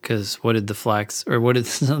 right? Because what did the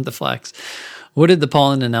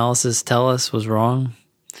pollen analysis tell us was wrong?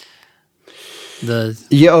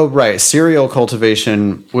 Right. Cereal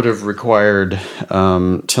cultivation would have required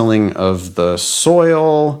tilling of the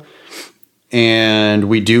soil, and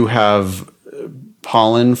we do have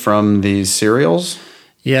pollen from these cereals.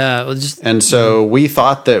 Yeah, and so we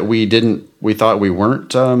thought that we weren't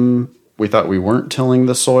tilling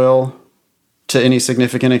the soil to any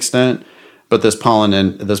significant extent, but this pollen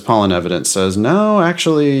evidence says no,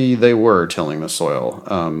 actually they were tilling the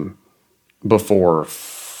soil before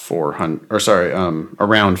 400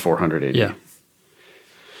 around 400 AD. Yeah.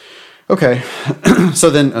 Okay.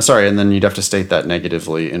 And then you'd have to state that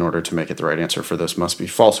negatively in order to make it the right answer for this must be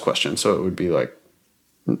false question. So it would be like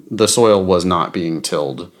the soil was not being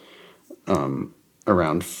tilled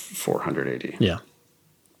around 400 AD. Yeah.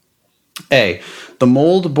 A. The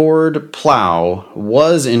moldboard plow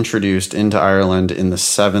was introduced into Ireland in the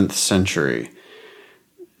 7th century.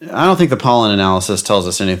 I don't think the pollen analysis tells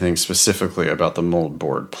us anything specifically about the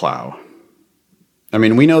moldboard plow. I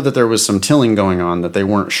mean, we know that there was some tilling going on that they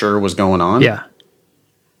weren't sure was going on. Yeah.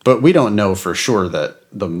 But we don't know for sure that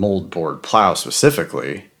the moldboard plow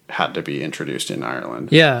specifically had to be introduced in Ireland.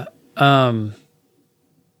 Yeah.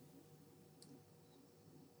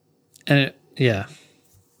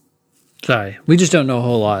 Sorry. We just don't know a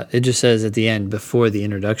whole lot. It just says at the end, before the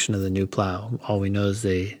introduction of the new plow, all we know is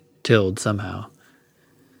they tilled somehow.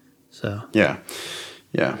 So. Yeah.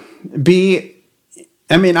 B,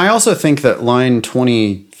 I mean, I also think that line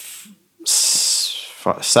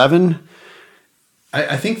 27,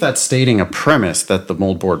 I think that's stating a premise that the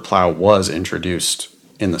moldboard plow was introduced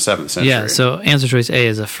in the 7th century. Yeah, so answer choice A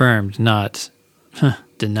is affirmed, not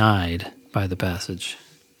denied by the passage.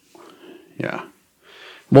 Yeah.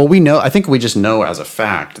 Well, I think we just know as a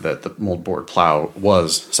fact that the moldboard plow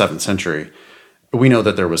was 7th century. We know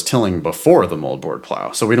that there was tilling before the moldboard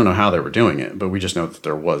plow, so we don't know how they were doing it, but we just know that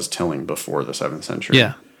there was tilling before the 7th century.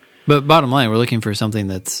 Yeah, but bottom line, we're looking for something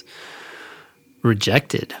that's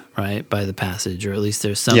rejected, right, by the passage, or at least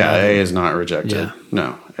there's some. Yeah, A is not rejected. Yeah.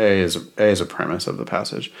 No, A is a premise of the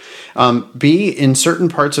passage. B, in certain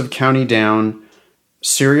parts of County Down,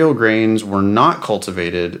 cereal grains were not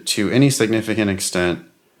cultivated to any significant extent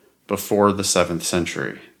before the 7th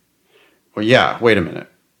century. Well, yeah, wait a minute.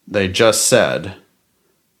 They just said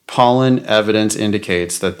pollen evidence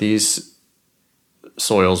indicates that these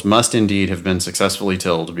soils must indeed have been successfully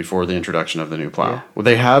tilled before the introduction of the new plow. Yeah. Well,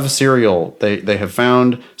 they have cereal. They have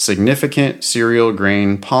found significant cereal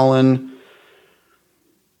grain pollen.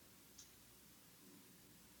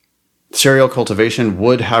 Cereal cultivation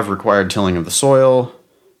would have required tilling of the soil.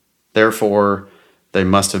 Therefore, they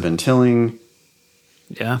must have been tilling.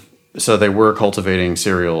 Yeah. So they were cultivating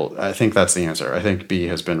cereal. I think that's the answer. I think B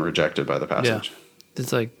has been rejected by the passage. Yeah.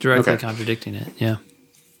 It's like directly contradicting it. Yeah.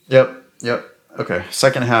 Yep. Okay.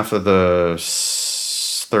 Second half of the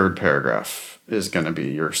third paragraph is going to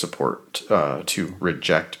be your support to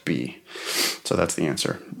reject B. So that's the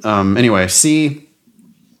answer. Anyway, C.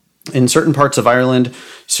 In certain parts of Ireland,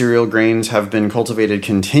 cereal grains have been cultivated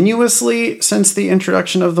continuously since the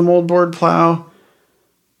introduction of the moldboard plow.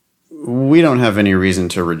 We don't have any reason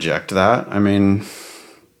to reject that. I mean,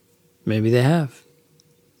 maybe they have.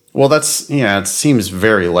 well, it seems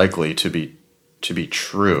very likely to be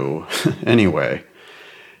true anyway.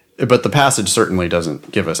 But the passage certainly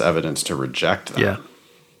doesn't give us evidence to reject that. Yeah.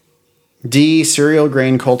 D, cereal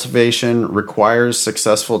grain cultivation requires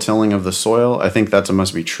successful tilling of the soil. I think that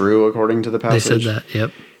must be true according to the passage. They said that,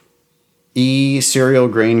 yep. E, cereal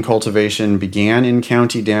grain cultivation began in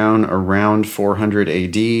County Down around 400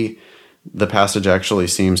 AD. The passage actually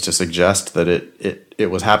seems to suggest that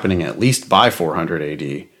it was happening at least by 400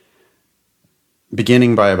 AD.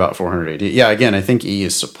 Beginning by about 400 AD. Yeah, again, I think E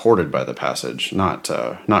is supported by the passage, not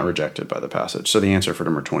rejected by the passage. So the answer for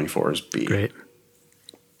number 24 is B. Great.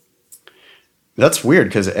 That's weird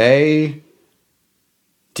because A,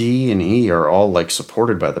 D, and E are all like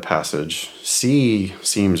supported by the passage. C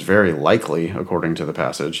seems very likely according to the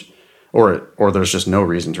passage, or there's just no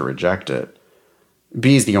reason to reject it.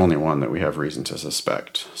 B is the only one that we have reason to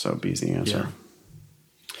suspect, so B is the answer. Yeah.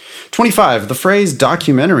 25. The phrase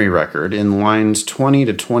documentary record in lines 20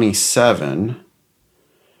 to 27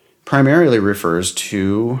 primarily refers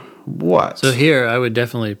to what? So here I would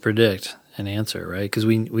definitely predict an answer, right? Because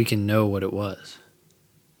we can know what it was.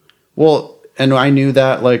 Well, and I knew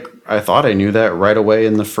that, I thought I knew that right away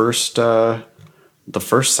in the first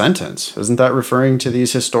sentence. Isn't that referring to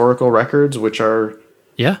these historical records, which are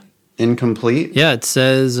incomplete? Yeah, it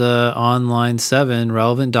says on line 7,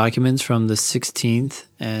 relevant documents from the 16th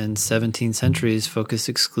and 17th centuries focus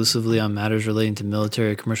exclusively on matters relating to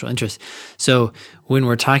military or commercial interests. So when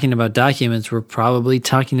we're talking about documents, we're probably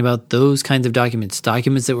talking about those kinds of documents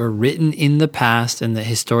that were written in the past and that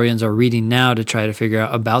historians are reading now to try to figure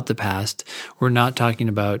out about the past. We're not talking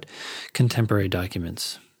about contemporary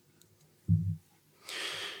documents.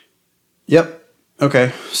 Yep.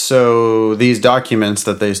 Okay, so these documents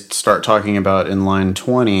that they start talking about in line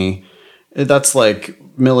 20, that's like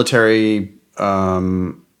military,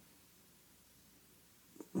 what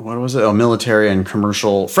was it? Oh, military and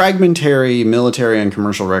commercial, fragmentary military and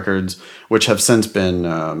commercial records, which have since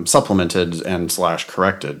been supplemented and /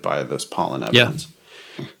 corrected by this pollen evidence.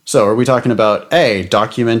 Yeah. So are we talking about A,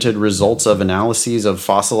 documented results of analyses of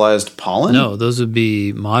fossilized pollen? No, those would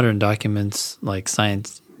be modern documents like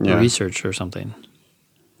science research or something.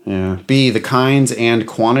 Yeah. B, the kinds and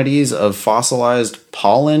quantities of fossilized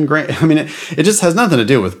pollen grain. I mean, it just has nothing to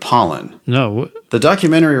do with pollen. No. The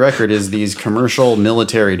documentary record is these commercial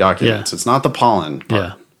military documents. Yeah. It's not the pollen part.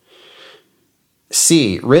 Yeah.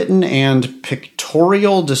 C, written and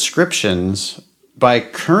pictorial descriptions by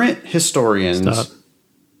current historians. Stop.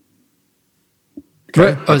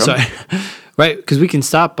 Okay. Right. Oh, sorry. Right, because we can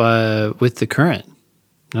stop with the current.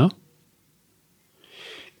 No?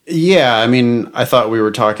 Yeah, I mean, I thought we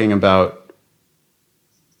were talking about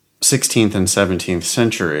 16th and 17th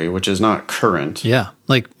century, which is not current. Yeah,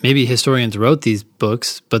 like maybe historians wrote these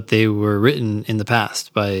books, but they were written in the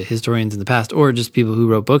past by historians in the past, or just people who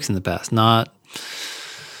wrote books in the past, not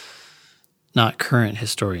current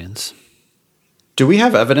historians. Do we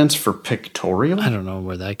have evidence for pictorial? I don't know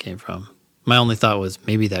where that came from. My only thought was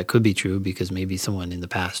maybe that could be true because maybe someone in the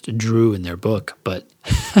past drew in their book, but...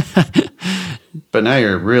 But now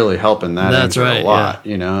you're really helping that answer a lot,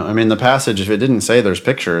 yeah. You know? I mean, the passage, if it didn't say there's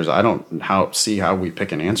pictures, I don't see how we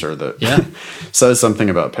pick an answer that says something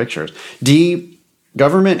about pictures. D,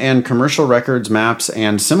 government and commercial records, maps,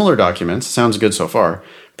 and similar documents, sounds good so far,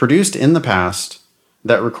 produced in the past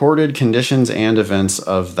that recorded conditions and events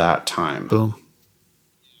of that time. Boom.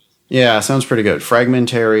 Yeah, sounds pretty good.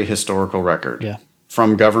 Fragmentary historical record. Yeah.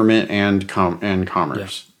 From government and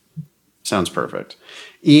commerce. Yeah. Sounds perfect.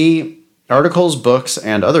 E, articles, books,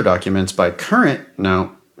 and other documents by current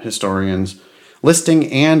historians listing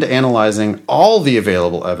and analyzing all the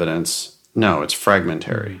available evidence. No, it's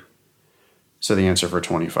fragmentary. So the answer for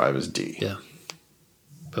 25 is D. Yeah.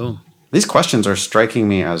 Boom. These questions are striking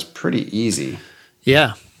me as pretty easy.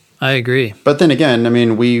 Yeah, I agree. But then again, I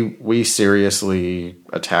mean, we seriously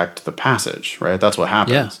attacked the passage, right? That's what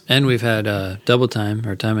happens. Yeah, and we've had double time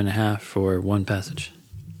or time and a half for one passage.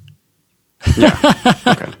 Yeah.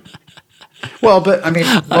 Okay. Well, but I mean,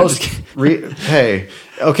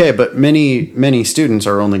 but many students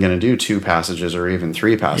are only going to do 2 passages or even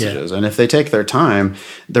 3 passages, and if they take their time,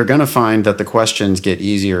 they're going to find that the questions get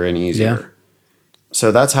easier and easier.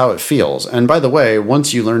 So that's how it feels. And by the way,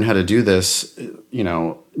 once you learn how to do this,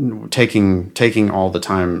 taking all the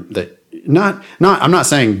time that I'm not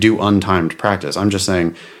saying do untimed practice. I'm just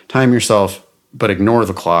saying time yourself, but ignore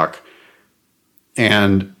the clock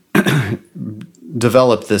and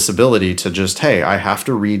develop this ability to just, hey, I have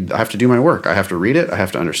to do my work. I have to read it. I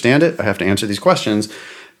have to understand it. I have to answer these questions.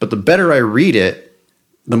 But the better I read it,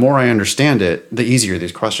 the more I understand it, the easier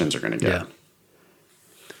these questions are going to get.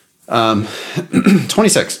 Yeah.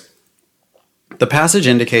 26. The passage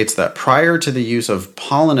indicates that prior to the use of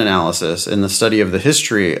pollen analysis in the study of the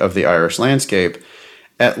history of the Irish landscape,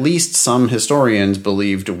 at least some historians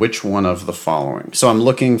believed which one of the following. So I'm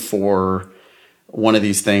looking for one of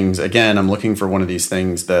these things. Again, I'm looking for one of these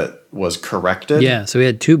things that was corrected. Yeah, so we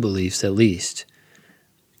had two beliefs at least.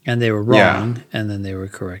 And they were wrong, and then they were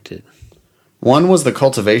corrected. One was the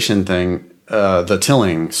cultivation thing, the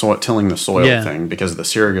tilling the soil thing, because of the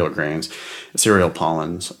cereal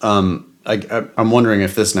pollens. I'm wondering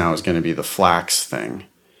if this now is going to be the flax thing.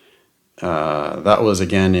 That was,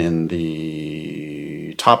 again, in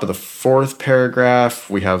the top of the fourth paragraph.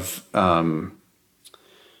 We have... bottom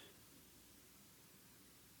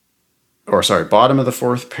of the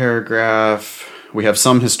fourth paragraph, we have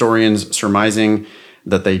some historians surmising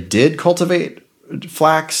that they did cultivate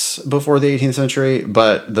flax before the 18th century,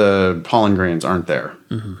 but the pollen grains aren't there.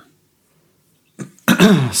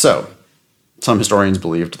 Mm-hmm. So, some historians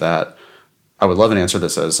believed that. I would love an answer that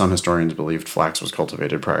says some historians believed flax was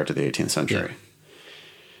cultivated prior to the 18th century.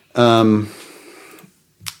 Yeah.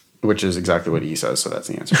 Which is exactly what he says, so that's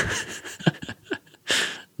the answer.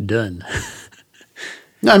 Done.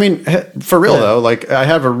 No, I mean, for real though, like I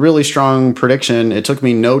have a really strong prediction. It took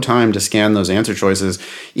me no time to scan those answer choices.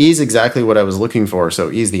 E is exactly what I was looking for,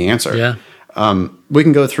 so E is the answer. Yeah. We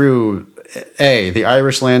can go through. The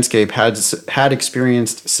Irish landscape had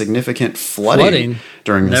experienced significant flooding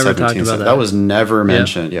during the 17th century. That was never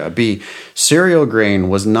mentioned. Yeah. B, cereal grain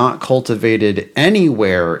was not cultivated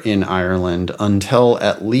anywhere in Ireland until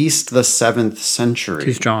at least the 7th century.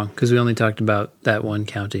 Too strong, because we only talked about that one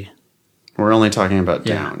county. We're only talking about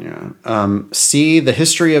down, yeah. C, the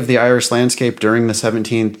history of the Irish landscape during the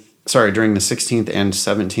 16th and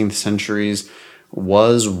 17th centuries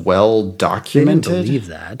was well documented. Didn't believe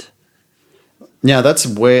that. Yeah, that's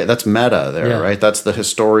meta there, right? That's the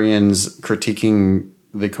historians critiquing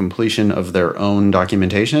the completion of their own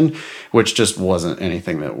documentation, which just wasn't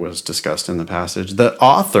anything that was discussed in the passage. The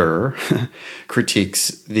author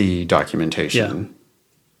critiques the documentation,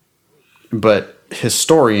 but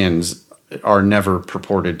historians are never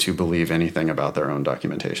purported to believe anything about their own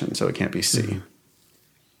documentation, so it can't be C. Mm-hmm.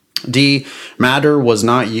 D, madder was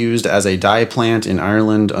not used as a dye plant in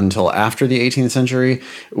Ireland until after the 18th century.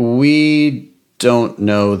 We don't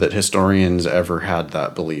know that historians ever had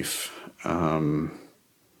that belief. There's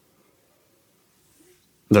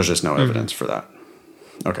just no evidence for that.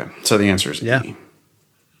 Okay, so the answer is E.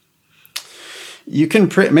 You can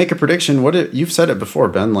make a prediction. You've said it before,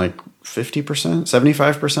 Ben, like 50%,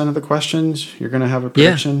 75% of the questions, you're going to have a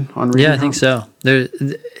prediction on reading. Yeah, I think so.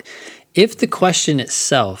 If the question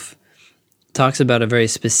itself talks about a very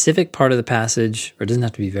specific part of the passage, or it doesn't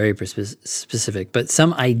have to be very specific, but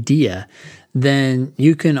some idea, then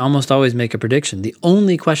you can almost always make a prediction. The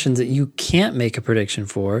only questions that you can't make a prediction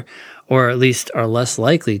for, or at least are less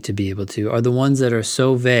likely to be able to, are the ones that are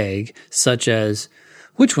so vague, such as,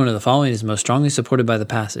 which one of the following is most strongly supported by the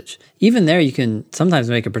passage? Even there, you can sometimes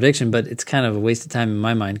make a prediction, but it's kind of a waste of time in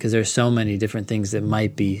my mind because there's so many different things that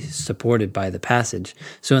might be supported by the passage.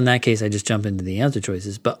 So in that case, I just jump into the answer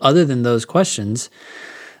choices. But other than those questions,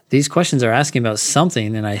 these questions are asking about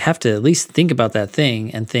something, and I have to at least think about that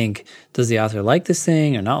thing and think, does the author like this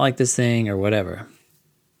thing or not like this thing or whatever?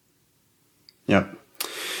 Yep.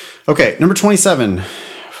 Okay, number 27.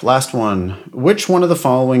 Last one. Which one of the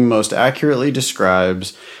following most accurately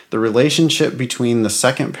describes the relationship between the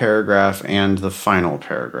second paragraph and the final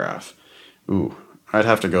paragraph? Ooh, I'd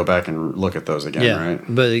have to go back and look at those again, right?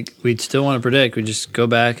 But we'd still want to predict. We just go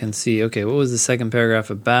back and see, okay, what was the second paragraph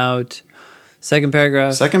about? Second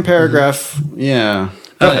paragraph? Yeah.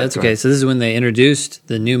 Oh, that's okay. So this is when they introduced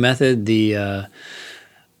the new method, the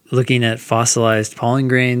looking at fossilized pollen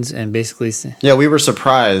grains and basically... Yeah, we were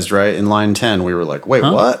surprised, right? In line 10, we were like, wait,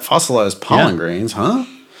 what? Fossilized pollen grains, huh?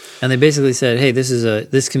 And they basically said, hey,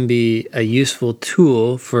 this can be a useful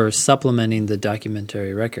tool for supplementing the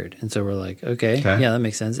documentary record. And so we're like, okay, yeah, that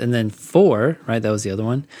makes sense. And then 4, right, that was the other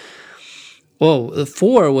one. Well,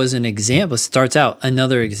 4 was an example, starts out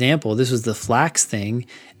another example. This was the flax thing.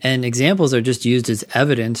 And examples are just used as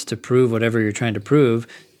evidence to prove whatever you're trying to prove.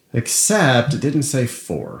 Except it didn't say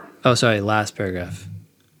 4. Oh, sorry, last paragraph.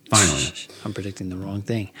 Finally. I'm predicting the wrong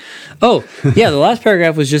thing. Oh, yeah, the last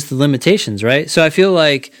paragraph was just the limitations, right? So I feel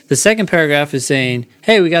like the second paragraph is saying,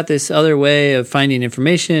 hey, we got this other way of finding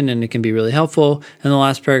information and it can be really helpful. And the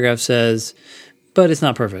last paragraph says, but it's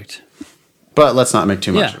not perfect. But let's not make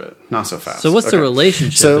too much of it. Not so fast. So what's the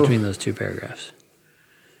relationship between those two paragraphs?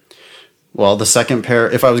 Well, the second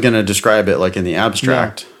if I was going to describe it like in the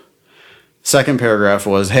abstract, second paragraph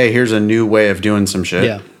was, hey, here's a new way of doing some shit.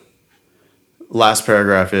 Yeah. Last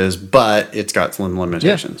paragraph is, but it's got some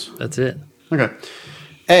limitations. Yeah, that's it. Okay.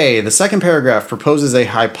 A, the second paragraph proposes a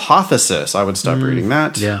hypothesis. I would stop reading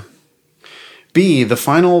that. Yeah. B, the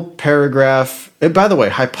final paragraph. By the way,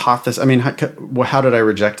 hypothesis. I mean, how did I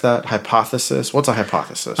reject that? Hypothesis. What's a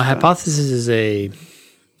hypothesis? A hypothesis is a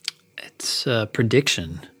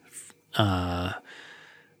prediction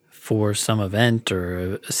for some event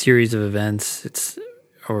or a series of events.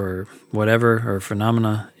 Or whatever, or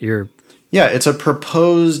phenomena. It's a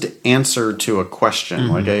proposed answer to a question,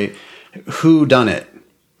 like a who done it.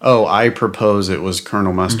 Oh, I propose it was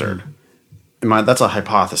Colonel Mustard. That's a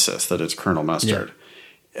hypothesis that it's Colonel Mustard.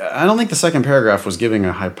 Yeah. I don't think the second paragraph was giving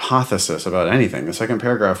a hypothesis about anything. The second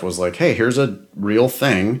paragraph was like, hey, here's a real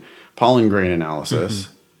thing, pollen grain analysis.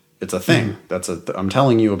 It's a thing. I'm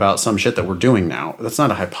telling you about some shit that we're doing now. That's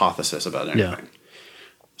not a hypothesis about anything. Yeah.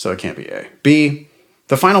 So it can't be A. B,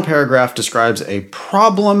 the final paragraph describes a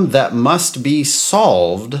problem that must be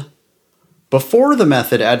solved before the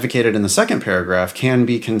method advocated in the second paragraph can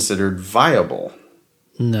be considered viable.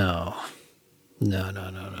 No.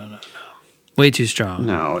 Way too strong.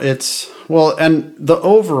 No, and the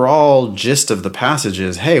overall gist of the passage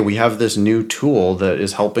is, hey, we have this new tool that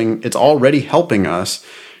is it's already helping us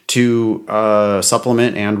to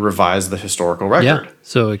supplement and revise the historical record. Yeah,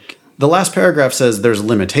 so the last paragraph says there's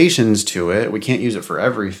limitations to it. We can't use it for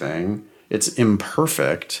everything. It's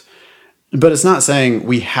imperfect. But it's not saying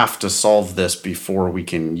we have to solve this before we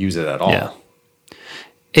can use it at all. Yeah.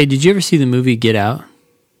 Hey, did you ever see the movie Get Out?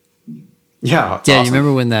 Yeah. Awesome. You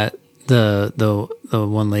remember when the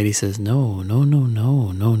one lady says, no.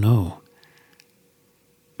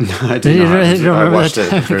 I did not.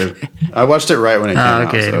 I watched it right when it came out.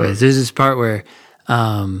 Okay, so. Anyways, there's this part where,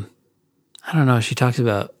 I don't know, she talks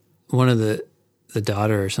about one of the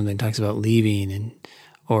daughter or something talks about leaving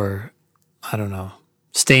or I don't know,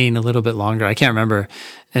 staying a little bit longer. I can't remember.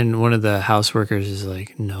 And one of the house workers is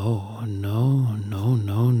like, no. And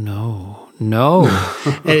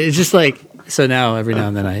it's just like, so now every now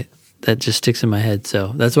and then that just sticks in my head.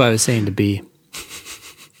 So that's why I was saying to be.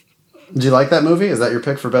 Did you like that movie? Is that your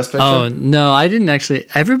pick for Best Picture? Oh, no, I didn't actually.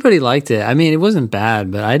 Everybody liked it. I mean, it wasn't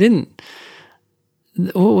bad, but I didn't.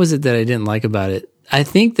 What was it that I didn't like about it? I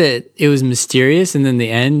think that it was mysterious, and then the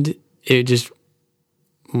end, it just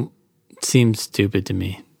seemed stupid to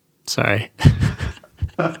me. Sorry.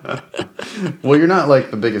 Well, you're not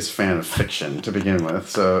like the biggest fan of fiction to begin with,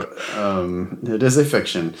 so it is a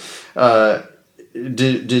fiction.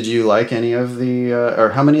 Did you like any of the, or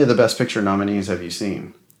how many of the Best Picture nominees have you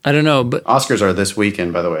seen? I don't know, but Oscars are this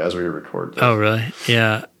weekend, by the way, as we record this. Oh, really?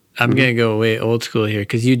 Yeah. I'm going to go way old school here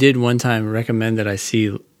because you did one time recommend that I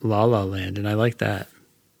see La La Land, and I like that.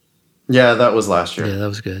 Yeah, that was last year. Yeah, that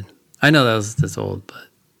was good. I know that's old, but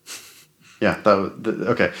yeah,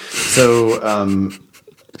 okay. So,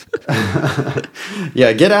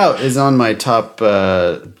 yeah, Get Out is on my top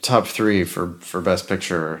 3 for Best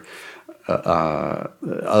Picture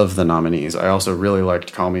of the nominees. I also really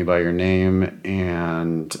liked Call Me by Your Name,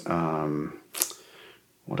 and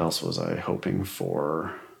what else was I hoping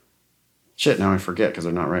for? Shit, now I forget because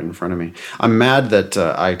they're not right in front of me. I'm mad that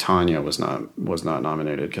I, Tonya was not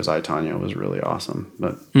nominated because I, Tonya was really awesome.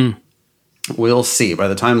 But we'll see. By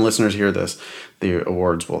the time listeners hear this, the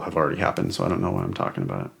awards will have already happened, so I don't know why I'm talking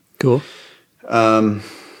about it. Cool.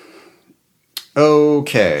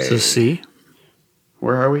 Okay. So C?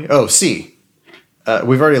 Where are we? Oh, C.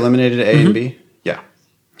 We've already eliminated A and B? Yeah.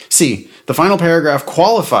 C. The final paragraph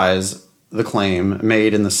qualifies the claim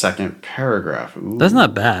made in the second paragraph. Ooh. That's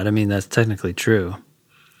not bad. I mean, that's technically true.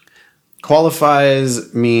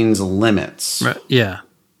 Qualifies means limits. Right. Yeah.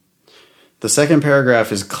 The second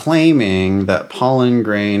paragraph is claiming that pollen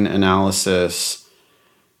grain analysis,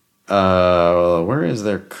 where is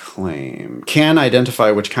their claim? Can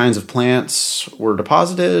identify which kinds of plants were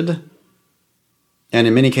deposited. And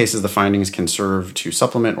in many cases, the findings can serve to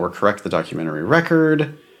supplement or correct the documentary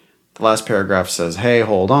record. The last paragraph says, hey,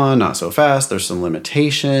 hold on, not so fast. There's some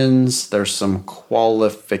limitations. There's some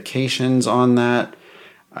qualifications on that.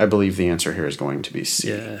 I believe the answer here is going to be C.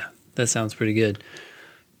 Yeah, that sounds pretty good.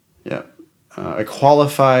 Yeah. A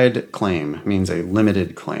qualified claim means a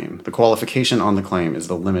limited claim. The qualification on the claim is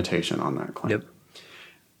the limitation on that claim. Yep.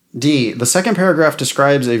 D, the second paragraph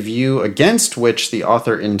describes a view against which the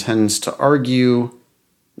author intends to argue.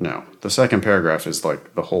 No, the second paragraph is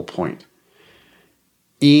like the whole point.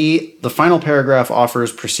 E, the final paragraph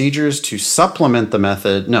offers procedures to supplement the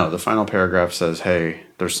method. No, the final paragraph says, hey,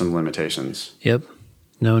 there's some limitations. Yep.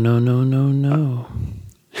 No.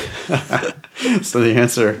 So the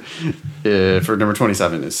answer for number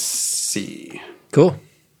 27 is C. Cool.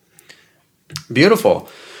 Beautiful.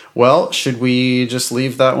 Well, should we just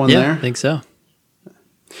leave that one there? Yeah, I think so.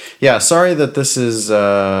 Yeah, sorry that this is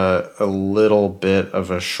a little bit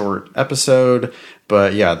of a short episode,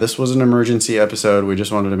 but yeah, this was an emergency episode. We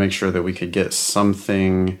just wanted to make sure that we could get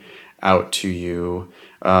something out to you.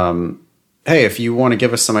 Hey, if you want to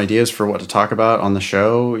give us some ideas for what to talk about on the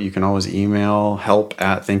show, you can always email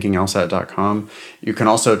help@thinkinglsat.com. You can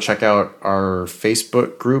also check out our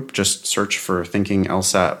Facebook group. Just search for Thinking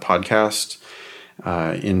LSAT Podcast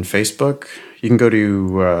in Facebook. You can go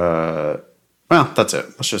to, well, that's it.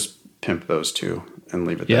 Let's just pimp those two and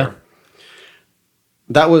leave it there.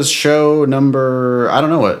 That was show number, I don't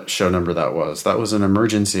know what show number that was. That was an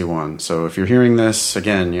emergency one. So if you're hearing this,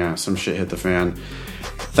 again, yeah, some shit hit the fan.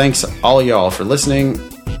 Thanks all y'all for listening.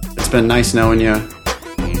 It's been nice knowing you.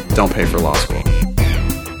 Don't pay for law school.